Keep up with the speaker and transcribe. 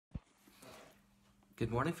Good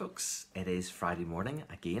morning, folks. It is Friday morning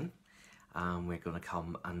again, and we're going to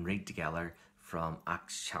come and read together from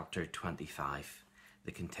Acts chapter 25,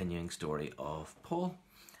 the continuing story of Paul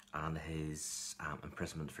and his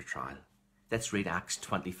imprisonment for trial. Let's read Acts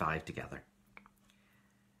 25 together.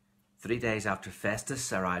 3 days after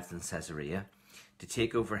Festus arrived in Caesarea to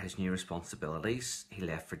take over his new responsibilities, he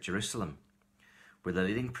left for Jerusalem, where the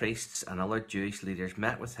leading priests and other Jewish leaders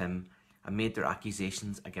met with him and made their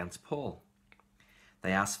accusations against Paul.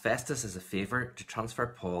 They asked Festus as a favour to transfer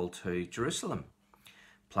Paul to Jerusalem,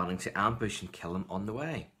 planning to ambush and kill him on the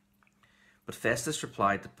way. But Festus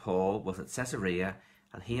replied that Paul was at Caesarea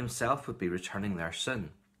and he himself would be returning there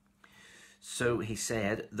soon. So he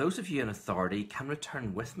said, "Those of you in authority can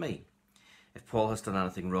return with me. If Paul has done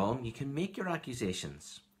anything wrong, you can make your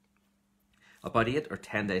accusations." About 8 or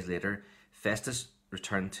 10 days later, Festus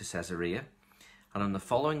returned to Caesarea, and on the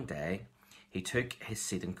following day he took his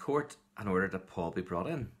seat in court and ordered that Paul be brought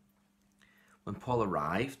in. When Paul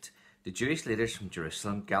arrived, the Jewish leaders from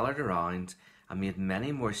Jerusalem gathered around and made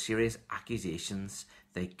many more serious accusations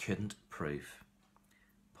they couldn't prove.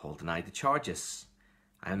 Paul denied the charges.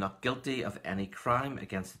 "I am not guilty of any crime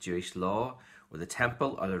against the Jewish law or the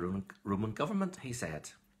temple or the Roman government," he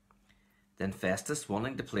said. Then Festus,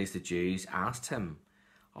 wanting to please the Jews, asked him,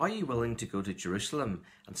 "Are you willing to go to Jerusalem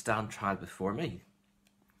and stand trial before me?"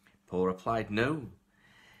 Paul replied, "No.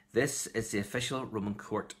 This is the official Roman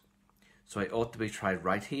court, so I ought to be tried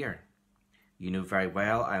right here. You know very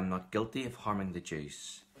well I am not guilty of harming the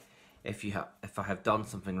Jews. If I have done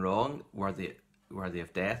something wrong, worthy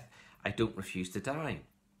of death, I don't refuse to die.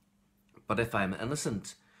 But if I am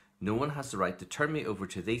innocent, no one has the right to turn me over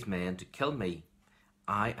to these men to kill me.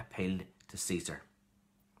 I appeal to Caesar."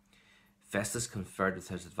 Festus conferred with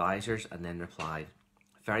his advisers and then replied,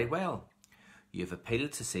 "Very well. You have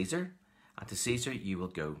appealed to Caesar, and to Caesar you will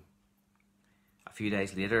go." A few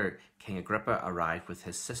days later, King Agrippa arrived with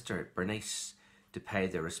his sister Bernice to pay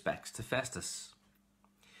their respects to Festus.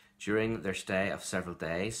 During their stay of several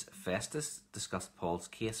days, Festus discussed Paul's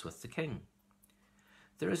case with the king.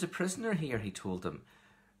 "There is a prisoner here," he told him,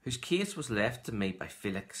 "whose case was left to me by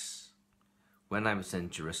Felix. When I was in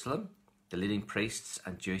Jerusalem, the leading priests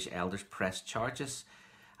and Jewish elders pressed charges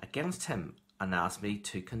against him and asked me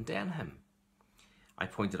to condemn him. I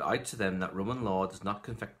pointed out to them that Roman law does not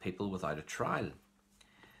convict people without a trial.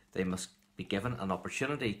 They must be given an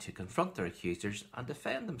opportunity to confront their accusers and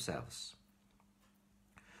defend themselves.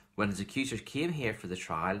 When his accusers came here for the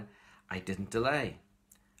trial, I didn't delay.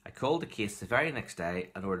 I called the case the very next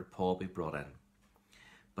day and ordered Paul be brought in.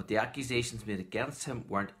 But the accusations made against him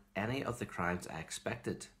weren't any of the crimes I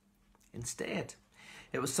expected. Instead,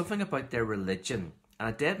 it was something about their religion and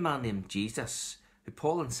a dead man named Jesus, who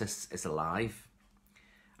Paul insists is alive.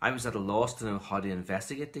 I was at a loss to know how to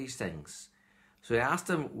investigate these things, so I asked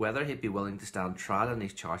him whether he'd be willing to stand trial on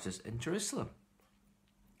these charges in Jerusalem.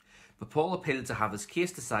 But Paul appealed to have his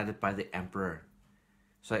case decided by the emperor,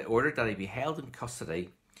 so I ordered that he be held in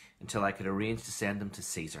custody until I could arrange to send him to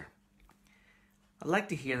Caesar. I'd like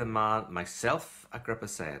to hear the man myself," Agrippa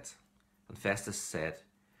said. And Festus said,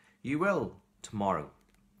 "You will, tomorrow."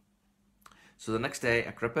 So the next day,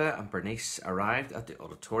 Agrippa and Bernice arrived at the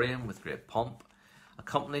auditorium with great pomp,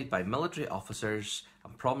 accompanied by military officers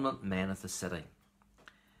and prominent men of the city.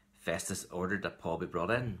 Festus ordered that Paul be brought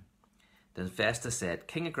in. Then Festus said,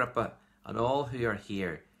 "King Agrippa and all who are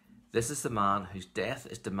here, this is the man whose death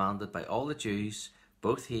is demanded by all the Jews,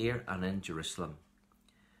 both here and in Jerusalem.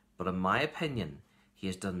 But in my opinion, he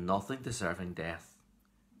has done nothing deserving death.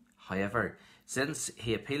 However, since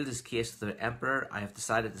he appealed his case to the emperor, I have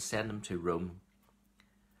decided to send him to Rome.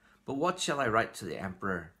 But what shall I write to the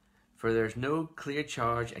emperor? For there is no clear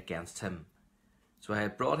charge against him. So I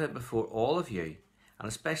have brought him before all of you, and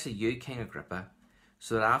especially you, King Agrippa,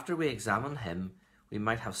 so that after we examine him, we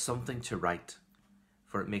might have something to write.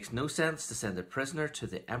 For it makes no sense to send a prisoner to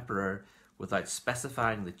the emperor without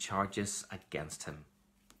specifying the charges against him."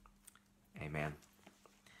 Amen.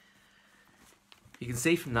 You can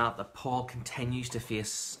see from that Paul continues to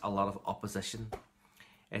face a lot of opposition.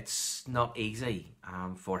 It's not easy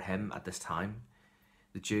for him at this time.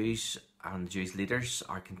 The Jews and the Jewish leaders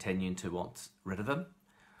are continuing to want rid of him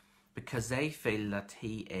because they feel that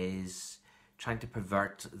he is trying to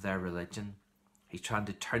pervert their religion. He's trying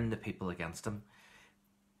to turn the people against him.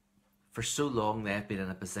 For so long they have been in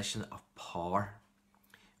a position of power,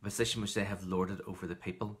 a position which they have lorded over the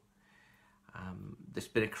people. There's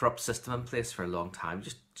been a corrupt system in place for a long time.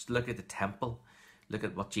 Just look at the temple. Look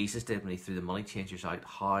at what Jesus did when he threw the money changers out,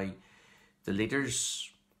 how the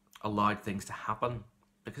leaders allowed things to happen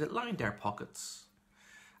because it lined their pockets.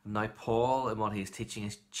 And now Paul, in what he is teaching,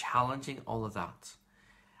 is challenging all of that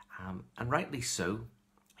And rightly so.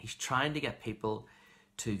 He's trying to get people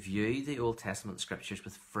to view the Old Testament scriptures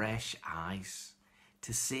with fresh eyes,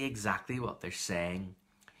 to see exactly what they're saying,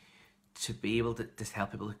 to be able to tell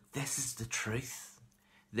people, look, this is the truth.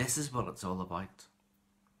 This is what it's all about.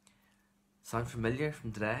 Sound familiar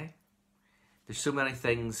from today? There's so many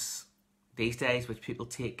things these days which people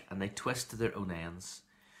take and they twist to their own ends.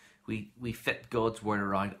 We fit God's word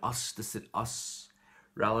around us to suit us,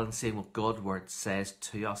 rather than saying what God's word says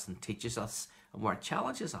to us and teaches us and where it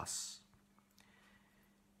challenges us.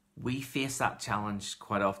 We face that challenge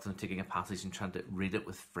quite often, taking a passage and trying to read it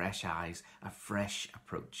with fresh eyes, a fresh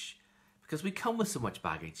approach. Because we come with so much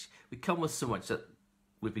baggage. We come with so much that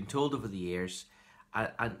we've been told over the years,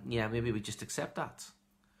 and yeah, maybe we just accept that.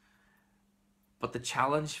 But the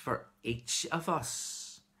challenge for each of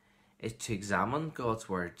us is to examine God's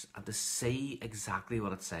word and to see exactly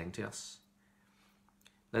what it's saying to us.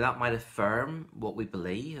 Now that might affirm what we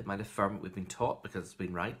believe, it might affirm what we've been taught because it's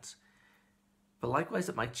been right. But likewise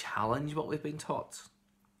it might challenge what we've been taught,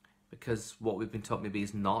 because what we've been taught maybe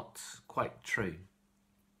is not quite true.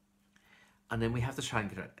 And then we have to try and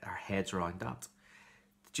get our heads around that.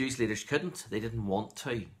 The Jewish leaders couldn't, they didn't want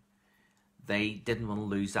to. They didn't want to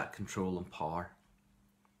lose that control and power.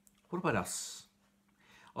 What about us?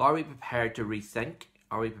 Are we prepared to rethink?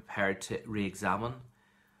 Are we prepared to re-examine?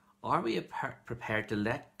 Are we prepared to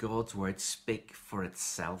let God's word speak for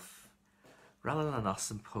itself, rather than us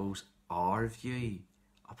impose our view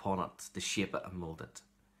upon it, to shape it and mould it?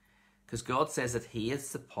 Because God says that He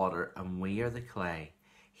is the potter and we are the clay.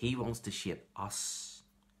 He wants to shape us.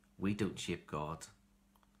 We don't shape God.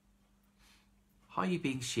 How are you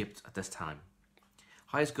being shaped at this time?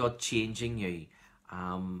 How is God changing you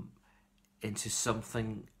into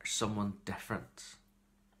something or someone different?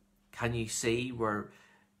 Can you see where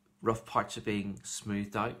rough parts are being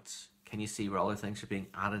smoothed out? Can you see where other things are being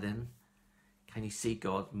added in? Can you see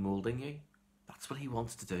God moulding you? That's what He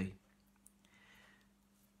wants to do.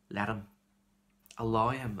 Let Him. Allow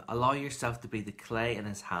Him. Allow yourself to be the clay in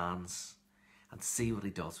His hands and see what He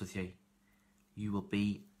does with you. You will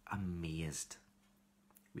be amazed.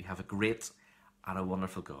 We have a great and a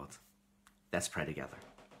wonderful God. Let's pray together.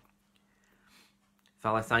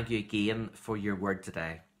 Father, thank you again for your word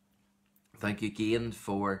today. Thank you again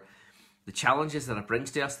for the challenges that it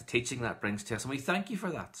brings to us, the teaching that it brings to us, and we thank you for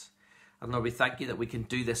that. And Lord, we thank you that we can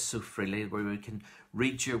do this so freely, where we can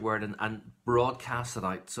read your word and broadcast it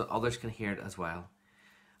out so others can hear it as well.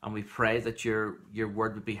 And we pray that your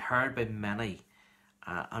word would be heard by many,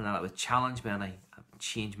 and that it would challenge many and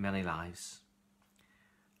change many lives.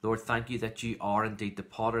 Lord, thank you that you are indeed the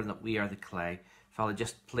potter and that we are the clay. Father,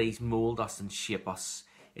 just please mould us and shape us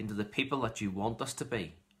into the people that you want us to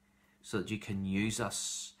be, so that you can use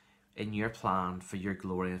us in your plan for your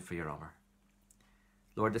glory and for your honour.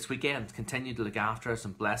 Lord, this weekend, continue to look after us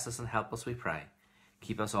and bless us and help us, we pray.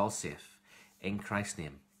 Keep us all safe. In Christ's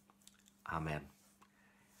name, amen.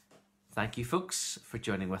 Thank you, folks, for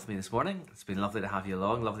joining with me this morning. It's been lovely to have you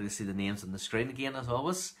along. Lovely to see the names on the screen again, as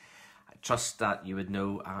always. I trust that you would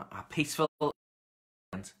know a peaceful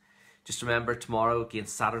weekend. Just remember, tomorrow, again,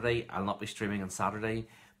 Saturday, I'll not be streaming on Saturday,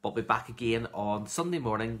 but be back again on Sunday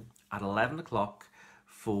morning at 11 o'clock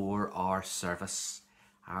for our service.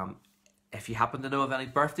 If you happen to know of any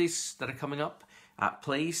birthdays that are coming up,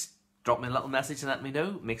 please drop me a little message and let me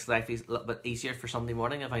know. It makes life a little bit easier for Sunday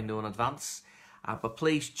morning if I know in advance. But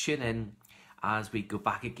please tune in as we go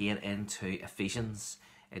back again into Ephesians,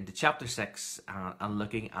 into chapter 6, and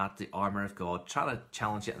looking at the armour of God, trying to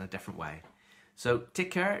challenge it in a different way. So take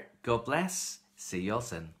care, God bless, see you all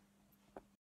soon.